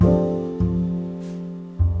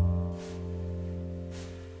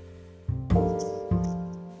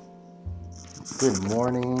Good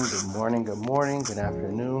morning, good morning, good morning, good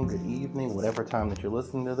afternoon, good evening, whatever time that you're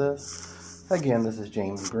listening to this. Again, this is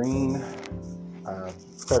James Green,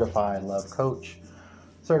 certified love coach,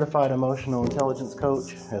 certified emotional intelligence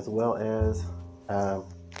coach, as well as uh,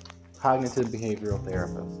 cognitive behavioral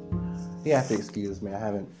therapist. You have to excuse me, I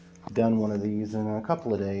haven't done one of these in a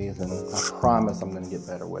couple of days, and I promise I'm going to get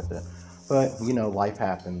better with it. But, life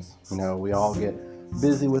happens. We all get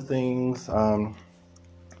busy with things.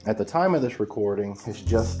 At the time of this recording, it's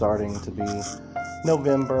just starting to be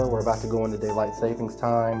November. We're about to go into daylight savings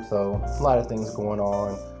time, so a lot of things going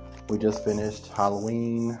on. We just finished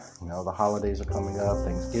Halloween. The holidays are coming up,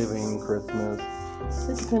 Thanksgiving, Christmas.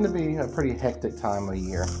 It can tend to be a pretty hectic time of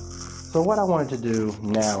year. So what I wanted to do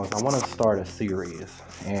now is I want to start a series,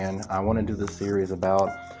 and I want to do this series about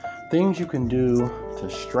things you can do to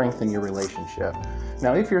strengthen your relationship.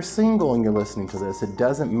 Now, if you're single and you're listening to this, it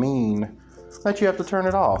doesn't mean that you have to turn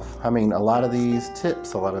it off. I mean, a lot of these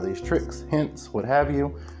tips, a lot of these tricks, hints, what have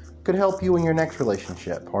you, could help you in your next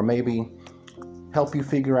relationship, or maybe help you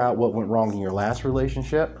figure out what went wrong in your last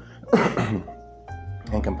relationship and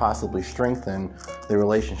can possibly strengthen the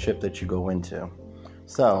relationship that you go into.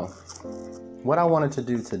 So, what I wanted to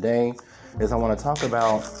do today is I want to talk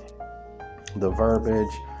about the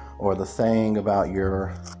verbiage or the saying about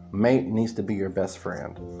your mate needs to be your best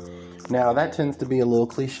friend. Now, that tends to be a little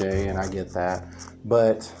cliche, and I get that,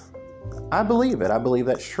 but I believe it. I believe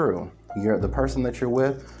that's true. The person that you're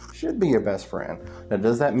with should be your best friend. Now,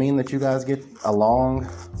 does that mean that you guys get along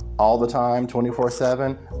all the time,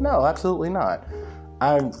 24/7? No, absolutely not.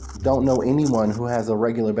 I don't know anyone who has a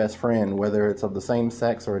regular best friend, whether it's of the same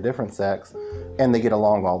sex or a different sex, and they get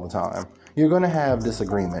along all the time. You're going to have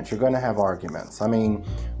disagreements. You're going to have arguments. I mean,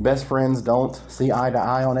 best friends don't see eye to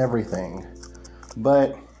eye on everything.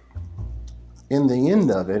 But in the end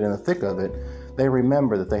of it, in the thick of it, they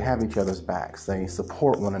remember that they have each other's backs. They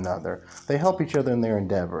support one another. They help each other in their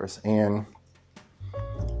endeavors. And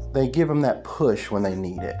they give them that push when they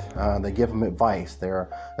need it. They give them advice. They're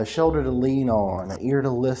a shoulder to lean on, an ear to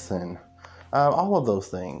listen, all of those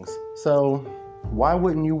things. So why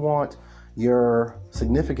wouldn't you want your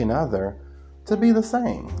significant other to be the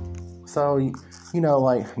same? So,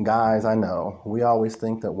 like guys, I know, we always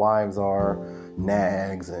think that wives are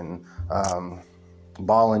nags and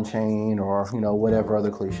ball and chain or, whatever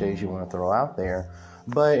other cliches you want to throw out there.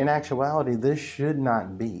 But in actuality, this should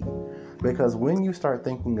not be. Because when you start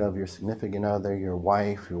thinking of your significant other, your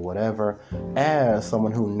wife, your whatever, as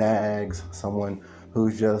someone who nags, someone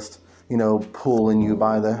who's just, pulling you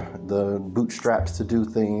by the bootstraps to do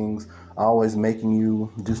things, always making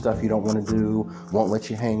you do stuff you don't want to do, won't let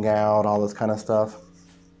you hang out, all this kind of stuff,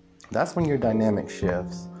 that's when your dynamic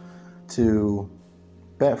shifts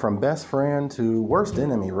from best friend to worst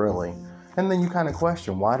enemy, really. And then you kind of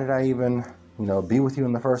question, why did I even, be with you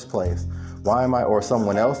in the first place? Why am I, or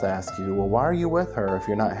someone else asks you, well, why are you with her if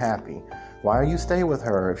you're not happy? Why are you stay with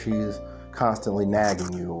her if she's constantly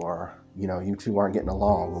nagging you, or, you two aren't getting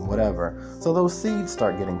along or whatever? So those seeds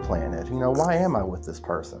start getting planted. Why am I with this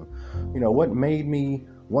person? What made me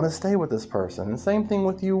want to stay with this person? And same thing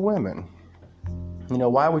with you women.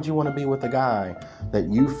 Why would you want to be with a guy that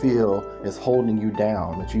you feel is holding you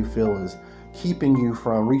down, that you feel is keeping you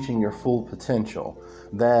from reaching your full potential,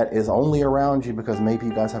 that is only around you because maybe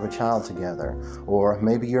you guys have a child together, or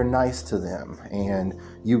maybe you're nice to them and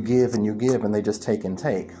you give and they just take and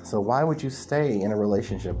take? So why would you stay in a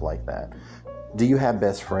relationship like that? Do you have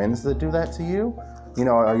best friends that do that to you?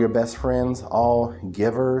 Are your best friends all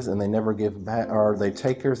givers and they never give back, or are they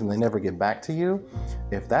takers and they never give back to you?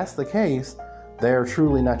 If that's the case, they're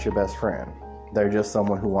truly not your best friend. They're just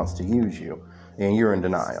someone who wants to use you, and you're in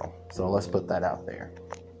denial. So let's put that out there.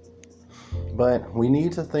 But we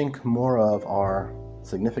need to think more of our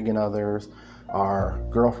significant others, our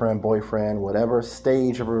girlfriend, boyfriend, whatever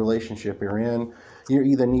stage of a relationship you're in. You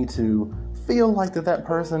either need to feel like that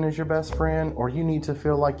person is your best friend, or you need to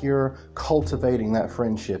feel like you're cultivating that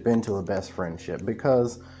friendship into a best friendship,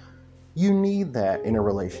 because you need that in a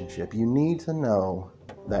relationship. You need to know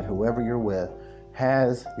that whoever you're with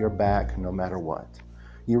has your back no matter what.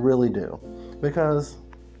 You really do. Because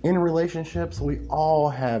in relationships, we all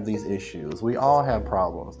have these issues. We all have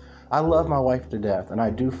problems. I love my wife to death, and I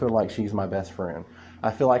do feel like she's my best friend.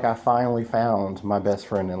 I feel like I finally found my best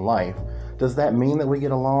friend in life. Does that mean that we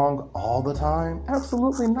get along all the time?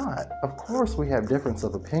 Absolutely not. Of course we have difference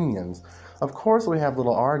of opinions. Of course we have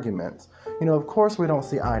little arguments. Of course we don't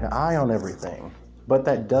see eye to eye on everything. But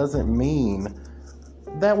that doesn't mean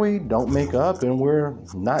that we don't make up and we're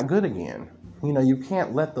not good again. You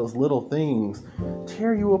can't let those little things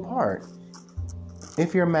tear you apart.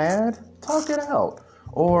 If you're mad, talk it out.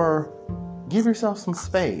 Or give yourself some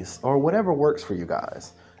space or whatever works for you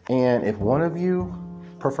guys. And if one of you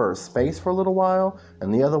prefers space for a little while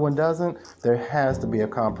and the other one doesn't, there has to be a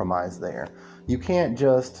compromise there. You can't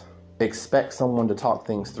just expect someone to talk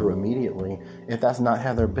things through immediately if that's not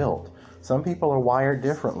how they're built. Some people are wired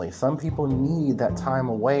differently. Some people need that time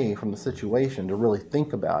away from the situation to really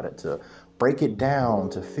think about it, to break it down,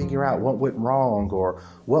 to figure out what went wrong or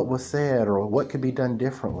what was said or what could be done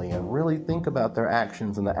differently, and really think about their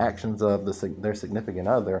actions and the actions of their significant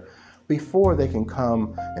other before they can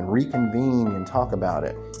come and reconvene and talk about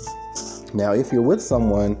it. Now, if you're with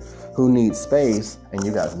someone who needs space and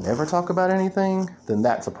you guys never talk about anything, then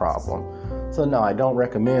that's a problem. So no, I don't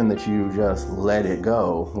recommend that you just let it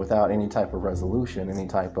go without any type of resolution, any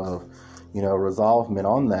type of, resolvement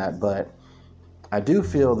on that. But I do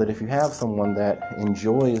feel that if you have someone that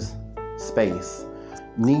enjoys space,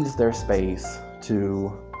 needs their space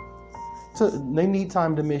they need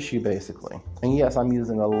time to miss you, basically. And yes, I'm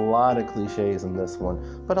using a lot of cliches in this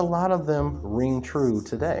one, but a lot of them ring true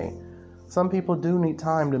today. Some people do need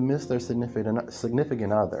time to miss their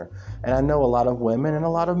significant other. And I know a lot of women and a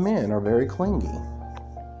lot of men are very clingy.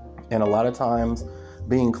 And a lot of times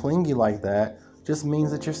being clingy like that just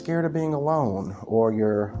means that you're scared of being alone, or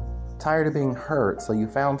you're tired of being hurt. So you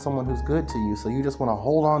found someone who's good to you, so you just want to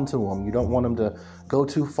hold on to them. You don't want them to go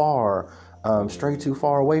too far, stray too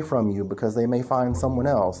far away from you because they may find someone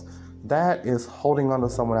else. That is holding on to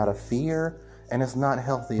someone out of fear, and it's not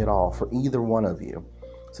healthy at all for either one of you.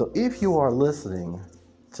 So if you are listening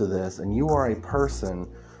to this and you are a person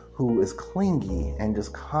who is clingy and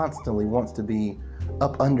just constantly wants to be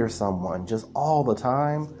up under someone just all the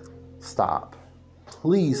time, stop.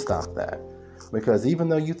 Please stop that. Because even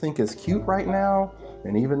though you think it's cute right now,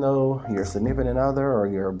 and even though your significant other or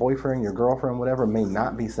your boyfriend, your girlfriend, whatever, may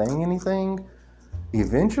not be saying anything,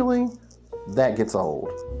 eventually that gets old.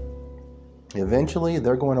 Eventually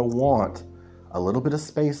they're going to want a little bit of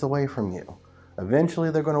space away from you. Eventually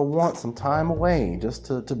they're going to want some time away just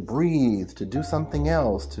to breathe, to do something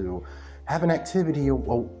else, to have an activity,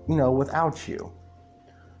 without you.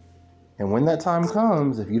 And when that time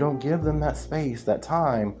comes, if you don't give them that space, that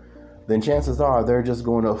time, then chances are they're just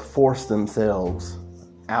going to force themselves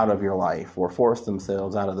out of your life or force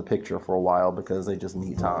themselves out of the picture for a while because they just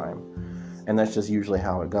need time. And that's just usually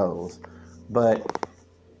how it goes. But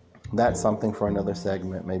that's something for another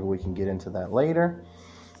segment. Maybe we can get into that later.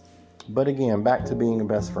 But again, back to being a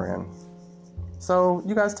best friend. So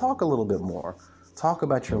you guys talk a little bit more. Talk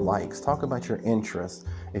about your likes. Talk about your interests.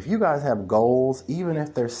 If you guys have goals, even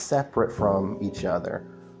if they're separate from each other,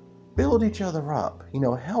 build each other up.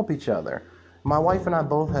 Help each other. My wife and I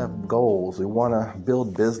both have goals. We want to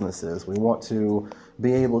build businesses. We want to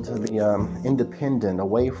be able to be independent,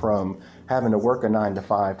 away from having to work a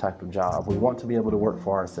 9-to-5 type of job. We want to be able to work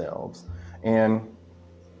for ourselves. And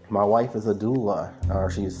my wife is a doula,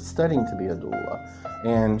 or she's studying to be a doula,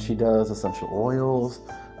 and she does essential oils.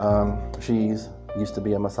 She's used to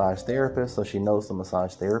be a massage therapist, so she knows the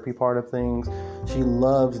massage therapy part of things. She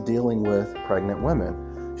loves dealing with pregnant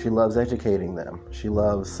women. She loves educating them. She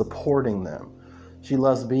loves supporting them. She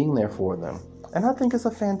loves being there for them. And I think it's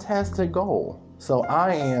a fantastic goal. So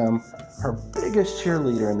I am her biggest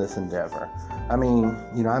cheerleader in this endeavor. I mean,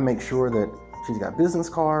 I make sure that she's got business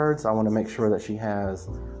cards. I want to make sure that she has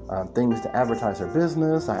things to advertise her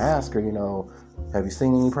business. I ask her, have you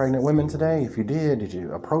seen any pregnant women today? If you did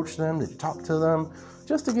you approach them? Did you talk to them?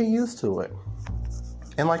 Just to get used to it.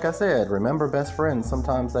 And like I said, remember, best friends,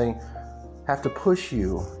 sometimes they have to push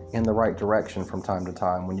you in the right direction from time to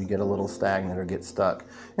time when you get a little stagnant or get stuck.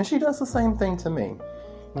 And she does the same thing to me.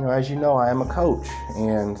 As you know, I am a coach,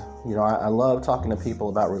 and I love talking to people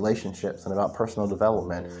about relationships and about personal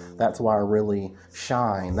development. That's why I really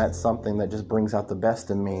shine. That's something that just brings out the best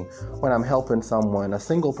in me when I'm helping someone, a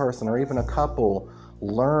single person or even a couple,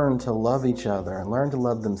 learn to love each other and learn to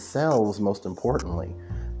love themselves, most importantly.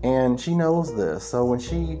 And she knows this. So when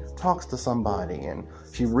she talks to somebody and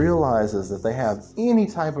she realizes that they have any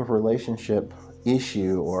type of relationship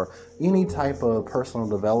issue or any type of personal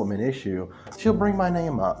development issue, she'll bring my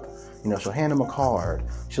name up. She'll hand them a card.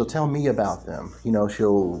 She'll tell me about them.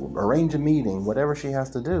 She'll arrange a meeting, whatever she has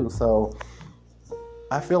to do. So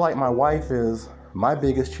I feel like my wife is my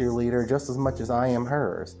biggest cheerleader just as much as I am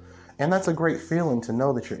hers. And that's a great feeling, to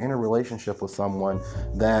know that you're in a relationship with someone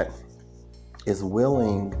that is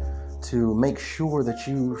willing to make sure that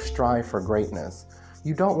you strive for greatness.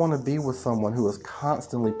 You don't want to be with someone who is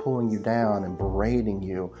constantly pulling you down and berating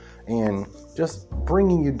you and just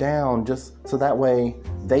bringing you down just so that way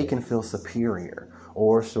they can feel superior,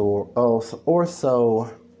 or so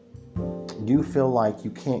you feel like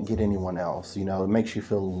you can't get anyone else. It makes you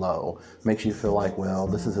feel low, makes you feel like, well,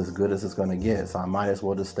 this is as good as it's going to get, so I might as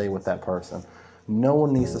well just stay with that person. No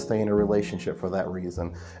one needs to stay in a relationship for that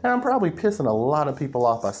reason. And I'm probably pissing a lot of people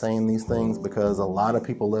off by saying these things because a lot of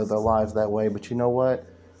people live their lives that way. But you know what?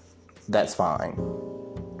 That's fine.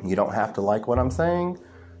 You don't have to like what I'm saying.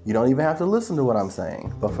 You don't even have to listen to what I'm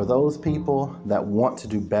saying. But for those people that want to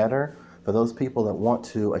do better, for those people that want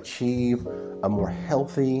to achieve a more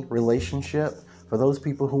healthy relationship, for those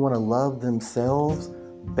people who want to love themselves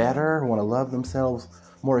better, want to love themselves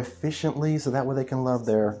more efficiently so that way they can love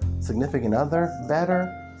their significant other better,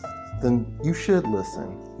 then you should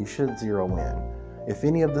listen. You should zero in. If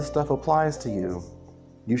any of this stuff applies to you,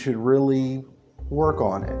 you should really work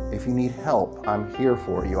on it. If you need help, I'm here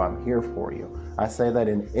for you. I'm here for you. I say that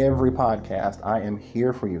in every podcast. I am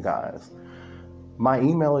here for you guys. My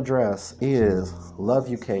email address is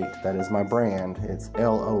LoveYouCate. That is my brand. It's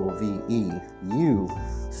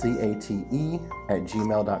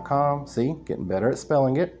LoveYouCate@gmail.com. See, getting better at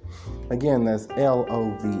spelling it. Again, that's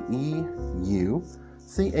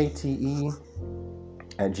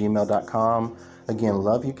LoveYouCate@gmail.com. Again,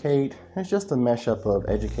 LoveYouCate. It's just a mashup of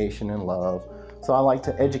education and love. So I like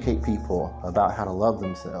to educate people about how to love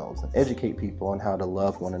themselves, and educate people on how to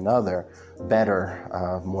love one another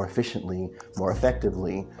better, more efficiently, more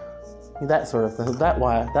effectively, that sort of thing.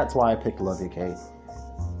 That's why I picked LoveYouCate.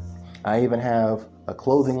 I even have a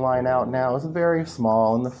clothing line out now. It's very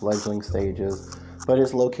small in the fledgling stages, but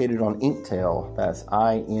it's located on Inktail. That's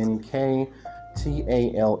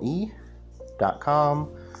INKTALE.com.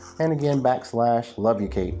 And again,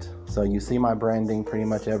 /LoveYouCate. So you see my branding pretty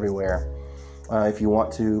much everywhere. If you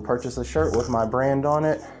want to purchase a shirt with my brand on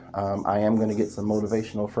it, I am going to get some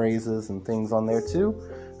motivational phrases and things on there too.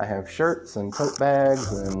 I have shirts and tote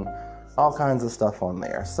bags and all kinds of stuff on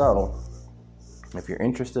there. So if you're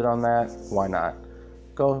interested on that, why not?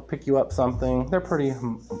 Go pick you up something. They're pretty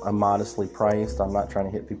modestly priced. I'm not trying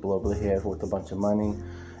to hit people over the head with a bunch of money.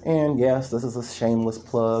 And yes, this is a shameless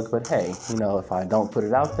plug, but hey, if I don't put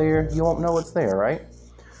it out there, you won't know it's there, right?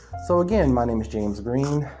 So again, my name is James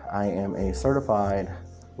Green. I am a certified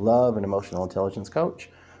love and emotional intelligence coach.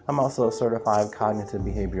 I'm also a certified cognitive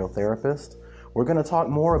behavioral therapist. We're going to talk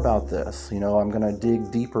more about this. I'm going to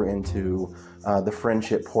dig deeper into the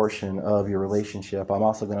friendship portion of your relationship. I'm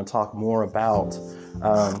also going to talk more about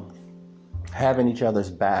having each other's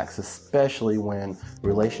backs, especially when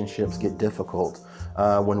relationships get difficult.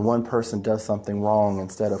 When one person does something wrong,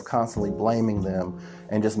 instead of constantly blaming them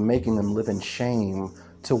and just making them live in shame,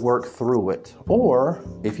 to work through it. Or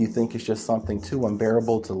if you think it's just something too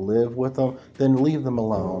unbearable to live with them, then leave them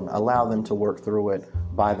alone. Allow them to work through it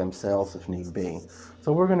by themselves if need be.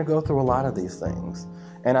 So we're going to go through a lot of these things.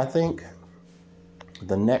 And I think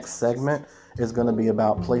the next segment is going to be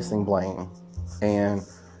about placing blame and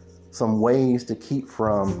some ways to keep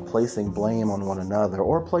from placing blame on one another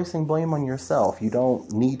or placing blame on yourself. You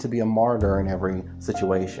don't need to be a martyr in every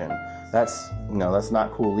situation. That's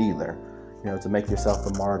not cool either. To make yourself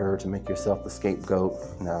the martyr, to make yourself the scapegoat.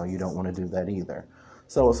 No, you don't want to do that either.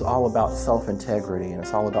 So it's all about self-integrity, and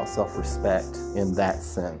it's all about self-respect in that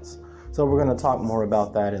sense. So we're going to talk more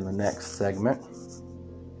about that in the next segment.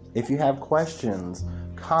 If you have questions,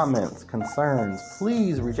 comments, concerns,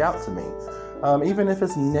 please reach out to me. Even if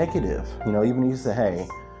it's negative, even if you say, hey,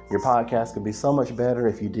 your podcast could be so much better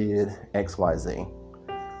if you did X, Y, Z.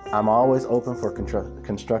 I'm always open for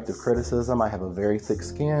constructive criticism. I have a very thick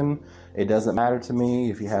skin. It doesn't matter to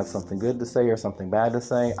me if you have something good to say or something bad to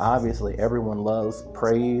say. Obviously, everyone loves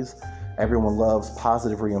praise. Everyone loves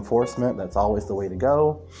positive reinforcement. That's always the way to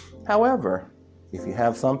go. However, if you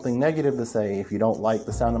have something negative to say, if you don't like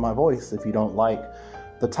the sound of my voice, if you don't like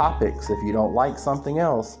the topics, if you don't like something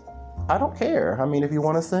else, I don't care. If you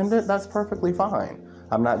want to send it, that's perfectly fine.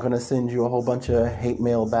 I'm not going to send you a whole bunch of hate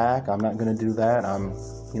mail back. I'm not going to do that. I'm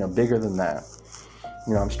bigger than that.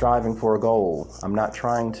 I'm striving for a goal. I'm not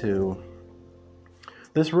trying to.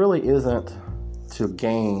 This really isn't to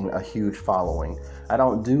gain a huge following. I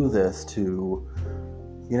don't do this to,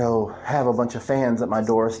 have a bunch of fans at my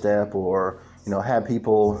doorstep or, have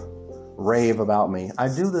people rave about me. I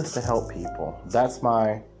do this to help people. That's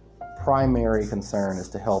my primary concern, is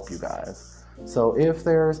to help you guys. So if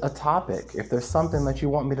there's a topic, if there's something that you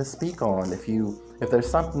want me to speak on, if there's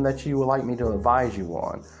something that you would like me to advise you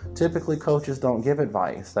on, typically coaches don't give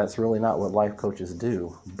advice. That's really not what life coaches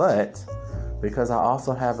do. But because I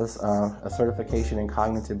also have a certification in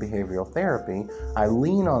cognitive behavioral therapy, I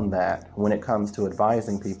lean on that when it comes to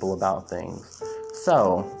advising people about things.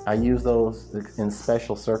 So I use those in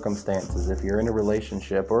special circumstances. If you're in a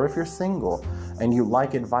relationship or if you're single and you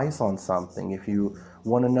like advice on something, if you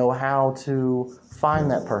want to know how to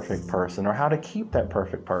find that perfect person or how to keep that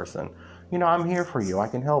perfect person, I'm here for you. I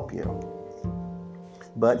can help you.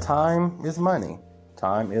 But time is money.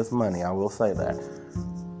 Time is money. I will say that.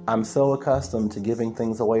 I'm so accustomed to giving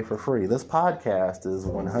things away for free. This podcast is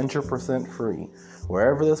 100% free.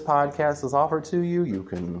 Wherever this podcast is offered to you, you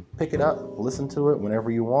can pick it up, listen to it whenever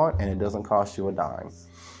you want, and it doesn't cost you a dime.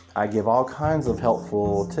 I give all kinds of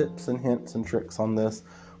helpful tips and hints and tricks on this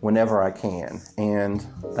whenever I can, and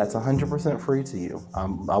that's 100% free to you.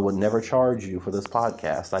 I would never charge you for this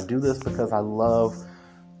podcast. I do this because I love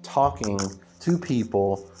talking to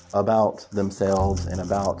people about themselves and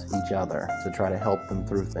about each other to try to help them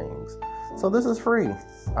through things. So this is free.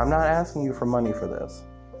 I'm not asking you for money for this.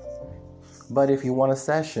 But if you want a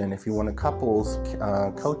session, if you want a couples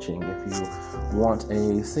coaching, if you want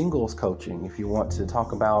a singles coaching, if you want to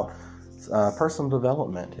talk about personal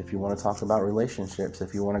development, if you want to talk about relationships,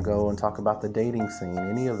 if you want to go and talk about the dating scene,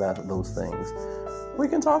 any of those things, we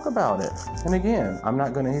can talk about it. And again, I'm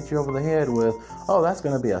not going to hit you over the head with, oh, that's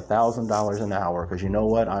going to be $1,000 an hour, because you know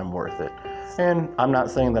what? I'm worth it. And I'm not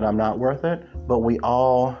saying that I'm not worth it, but we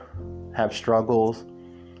all have struggles.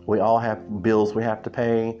 We all have bills we have to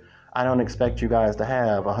pay. I don't expect you guys to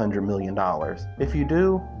have $100 million. If you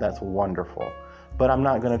do, that's wonderful. But I'm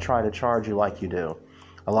not going to try to charge you like you do.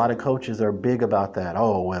 A lot of coaches are big about that.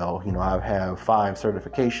 Oh, well, I have 5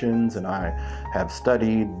 certifications and I have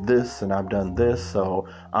studied this and I've done this, so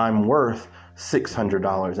I'm worth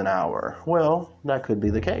 $600 an hour. Well, that could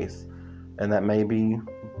be the case. And that may be,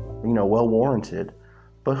 well warranted.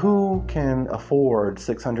 But who can afford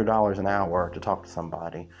 $600 an hour to talk to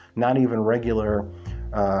somebody? Not even regular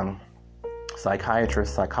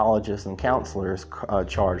psychiatrists, psychologists, and counselors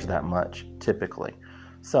charge that much typically.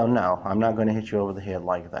 So no, I'm not going to hit you over the head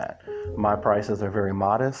like that. My prices are very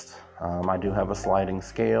modest. I do have a sliding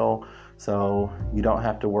scale, so you don't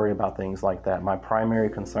have to worry about things like that. My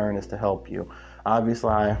primary concern is to help you.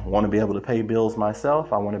 Obviously, I want to be able to pay bills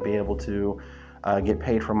myself. I want to be able to get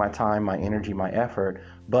paid for my time, my energy, my effort,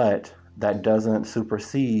 but that doesn't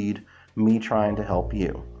supersede me trying to help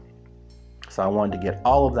you. So I wanted to get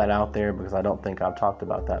all of that out there because I don't think I've talked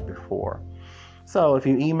about that before. So if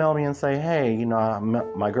you email me and say, hey,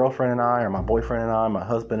 my girlfriend and I, or my boyfriend and I, my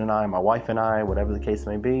husband and I, my wife and I, whatever the case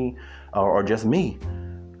may be, or just me,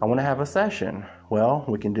 I want to have a session. Well,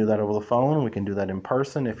 we can do that over the phone. We can do that in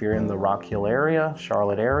person if you're in the Rock Hill area,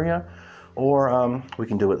 Charlotte area, or we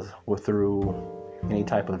can do it through any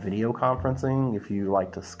type of video conferencing. If you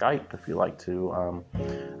like to Skype, if you like to,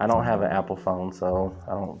 I don't have an Apple phone, so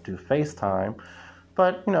I don't do FaceTime,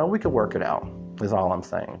 but we could work it out, is all I'm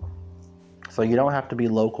saying. So you don't have to be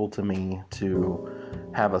local to me to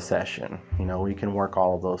have a session. We can work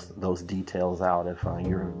all of those details out if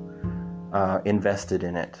you're invested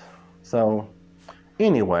in it. So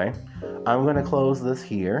anyway, I'm going to close this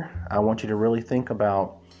here. I want you to really think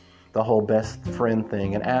about the whole best friend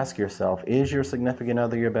thing and ask yourself, is your significant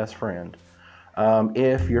other your best friend?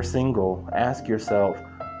 If you're single, ask yourself,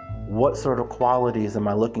 what sort of qualities am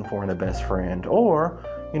I looking for in a best friend? Or,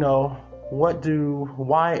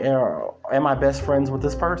 why am I best friends with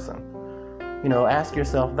this person? Ask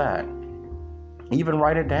yourself that. Even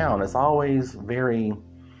write it down. It's always very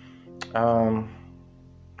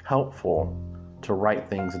helpful to write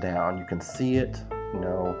things down. You can see it,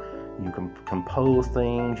 you can compose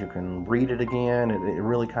things, you can read it again. It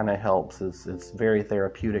really kind of helps. It's very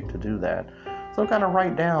therapeutic to do that. So kind of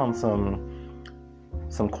write down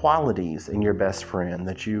some qualities in your best friend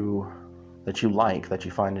that you like, that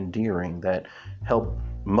you find endearing, that help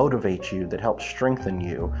motivate you, that help strengthen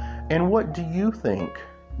you. And what do you think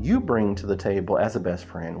you bring to the table as a best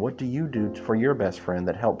friend? What do you do for your best friend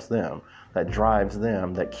that helps them, that drives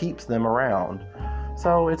them, that keeps them around?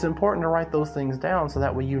 So it's important to write those things down so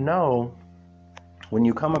that way when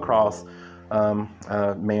you come across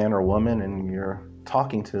a man or woman and you're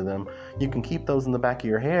talking to them, you can keep those in the back of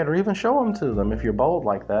your head, or even show them to them if you're bold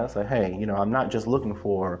like that. Say, hey, I'm not just looking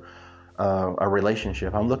for a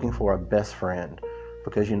relationship. I'm looking for a best friend,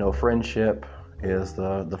 because friendship is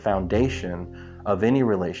the foundation of any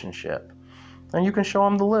relationship. And you can show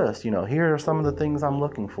them the list. Here are some of the things I'm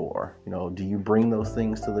looking for. Do you bring those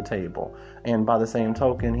things to the table? And by the same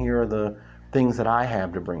token, here are the things that I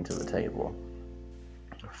have to bring to the table.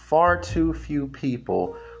 Far too few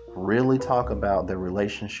people really talk about their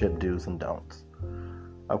relationship do's and don'ts.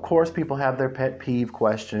 Of course, people have their pet peeve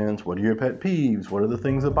questions. What are your pet peeves? What are the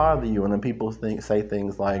things that bother you? And then people say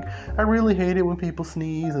things like, I really hate it when people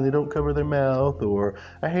sneeze and they don't cover their mouth, or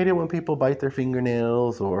I hate it when people bite their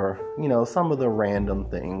fingernails, or, some of the random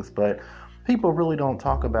things. But people really don't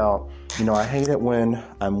talk about, I hate it when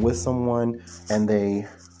I'm with someone and they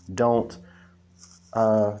don't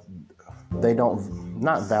not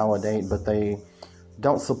validate, but they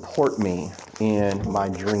don't support me in my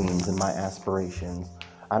dreams and my aspirations.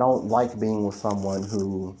 I don't like being with someone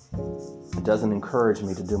who doesn't encourage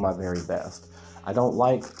me to do my very best. I don't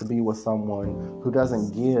like to be with someone who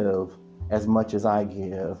doesn't give as much as I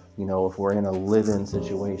give, if we're in a live-in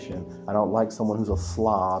situation. I don't like someone who's a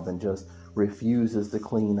slob and just refuses to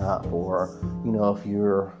clean up, or, if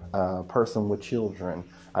you're a person with children,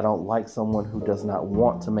 I don't like someone who does not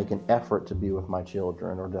want to make an effort to be with my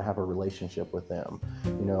children or to have a relationship with them.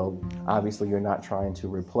 Obviously you're not trying to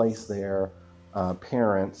replace their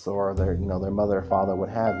parents or their mother or father, what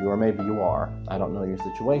have you, or maybe you are. I don't know your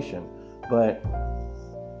situation, but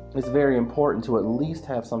it's very important to at least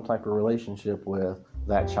have some type of relationship with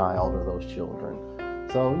that child or those children.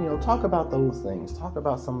 So, talk about those things. Talk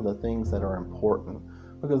about some of the things that are important.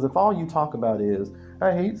 Because if all you talk about is,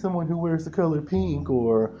 I hate someone who wears the color pink,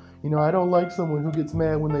 or, I don't like someone who gets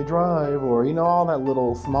mad when they drive, or, all that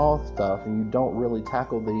little small stuff, and you don't really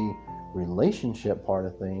tackle the relationship part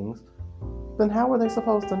of things, then how are they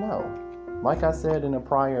supposed to know? Like I said in a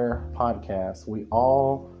prior podcast, we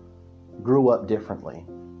all grew up differently.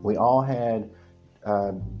 We all had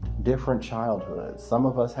different childhoods. Some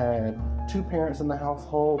of us had 2 parents in the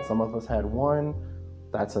household. Some of us had 1.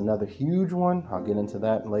 That's another huge one. I'll get into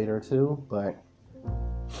that later too. But,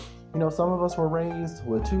 some of us were raised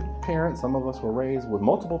with 2 parents. Some of us were raised with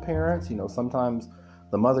multiple parents. Sometimes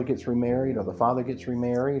the mother gets remarried or the father gets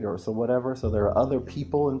remarried, or so whatever. So there are other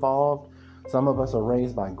people involved. Some of us are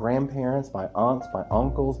raised by grandparents, by aunts, by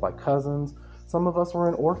uncles, by cousins. Some of us were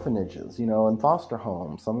in orphanages, in foster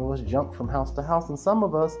homes. Some of us jumped from house to house. And some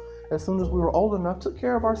of us, as soon as we were old enough, took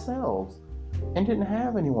care of ourselves and didn't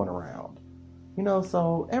have anyone around.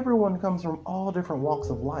 So everyone comes from all different walks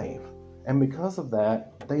of life. And because of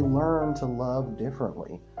that, they learn to love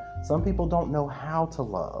differently. Some people don't know how to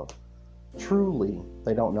love. Truly,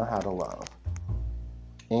 they don't know how to love.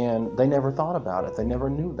 And they never thought about it. They never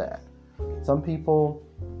knew that. Some people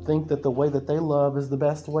think that the way that they love is the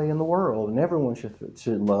best way in the world, and everyone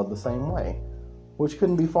should love the same way, which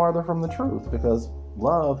couldn't be farther from the truth, because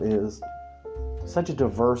love is such a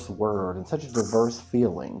diverse word and such a diverse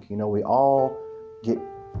feeling. We all get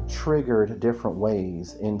triggered different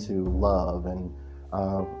ways into love, and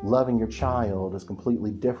loving your child is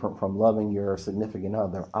completely different from loving your significant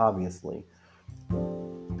other, obviously.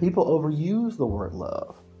 People overuse the word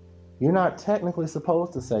love. You're not technically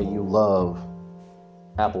supposed to say you love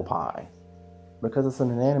apple pie, because it's an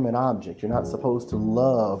inanimate object. You're not supposed to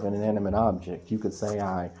love an inanimate object. You could say,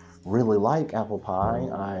 I really like apple pie.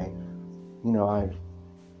 I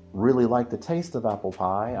really like the taste of apple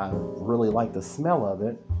pie. I really like the smell of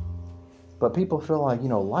it. But people feel like,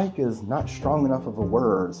 like is not strong enough of a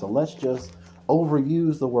word. So let's just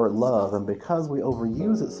overuse the word love. And because we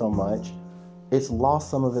overuse it so much, it's lost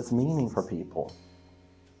some of its meaning for people.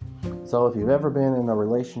 So if you've ever been in a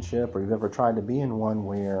relationship, or you've ever tried to be in one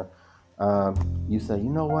where you say, you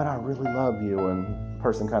know what, I really love you, and the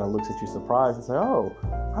person kind of looks at you surprised and say, oh,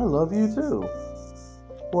 I love you too.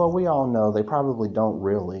 Well, we all know they probably don't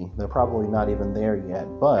really. They're probably not even there yet,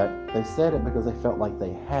 but they said it because they felt like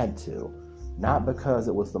they had to, not because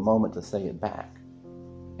it was the moment to say it back.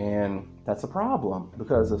 And that's a problem,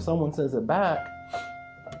 because if someone says it back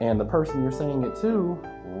and the person you're saying it to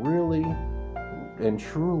really and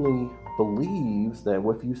truly believes that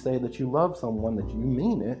if you say that you love someone, that you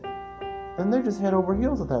mean it, then they're just head over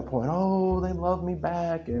heels at that point. Oh, they love me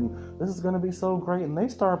back, and this is going to be so great, and they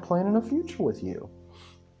start planning a future with you.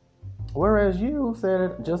 Whereas you said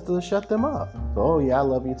it just to shut them up. So, oh yeah, I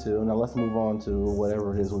love you too. Now let's move on to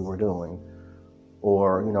whatever it is we were doing.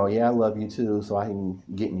 Or, yeah, I love you too, so I can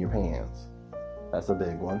get in your pants. That's a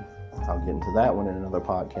big one. I'll get into that one in another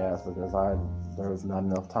podcast, because there was not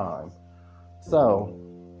enough time. So,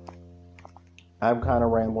 I've kind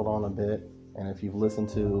of rambled on a bit, and if you've listened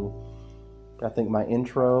to, I think, my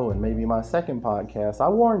intro and maybe my second podcast, I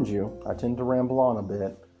warned you. I tend to ramble on a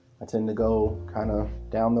bit. I tend to go kind of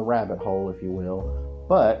down the rabbit hole, if you will,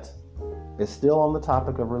 but it's still on the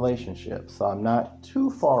topic of relationships, so I'm not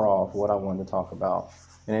too far off what I wanted to talk about,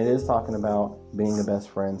 and it is talking about being a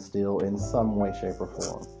best friend still in some way, shape, or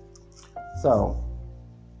form. So,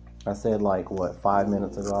 I said 5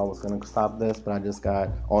 minutes ago I was going to stop this, but I just got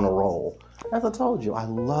on a roll. As I told you, I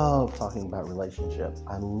love talking about relationships.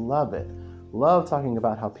 I love it. Love talking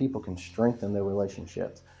about how people can strengthen their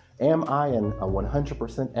relationships. Am I a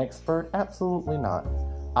 100% expert? Absolutely not.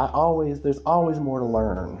 There's always more to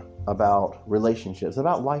learn about relationships,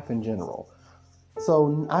 about life in general.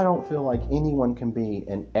 So I don't feel like anyone can be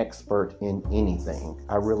an expert in anything.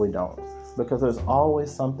 I really don't. Because there's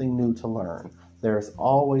always something new to learn. There's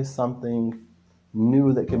always something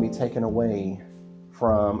new that can be taken away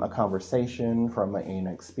from a conversation, from an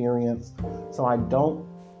experience. So I don't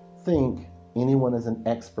think anyone is an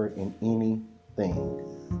expert in anything.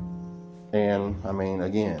 And I mean,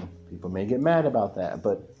 again, people may get mad about that,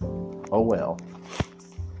 but oh well.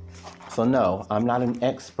 So no, I'm not an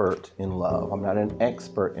expert in love. I'm not an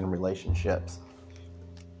expert in relationships.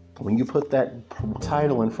 When you put that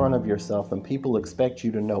title in front of yourself, then people expect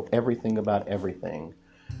you to know everything about everything.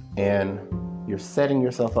 And you're setting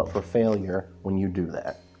yourself up for failure when you do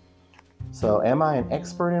that. So am I an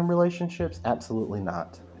expert in relationships? Absolutely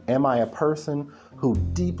not. Am I a person who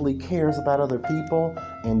deeply cares about other people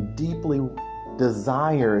and deeply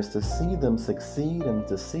desires to see them succeed and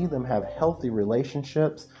to see them have healthy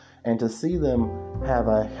relationships and to see them have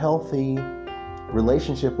a healthy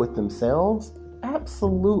relationship with themselves?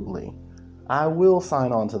 Absolutely. I will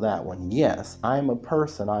sign on to that one. Yes, I'm a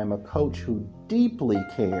person, I'm a coach who deeply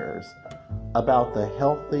cares about the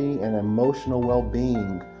healthy and emotional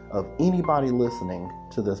well-being of anybody listening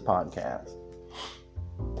to this podcast.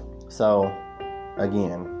 So,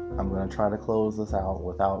 again, I'm going to try to close this out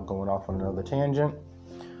without going off on another tangent.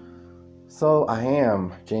 So, I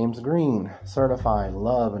am James Green, certified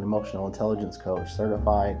love and emotional intelligence coach,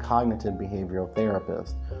 certified cognitive behavioral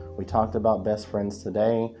therapist. We talked about best friends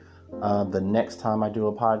today. The next time I do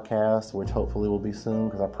a podcast, which hopefully will be soon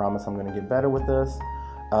because I promise I'm going to get better with this,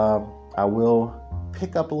 I will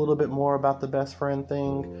pick up a little bit more about the best friend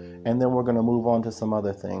thing, and then we're going to move on to some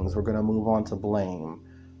other things. We're going to move on to blame,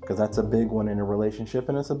 because that's a big one in a relationship,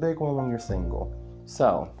 and it's a big one when you're single.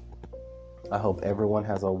 So, I hope everyone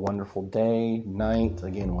has a wonderful day, night,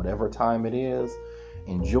 again, whatever time it is.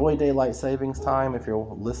 Enjoy daylight savings time if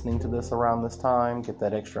you're listening to this around this time. Get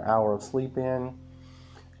that extra hour of sleep in,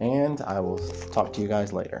 and I will talk to you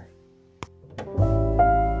guys later.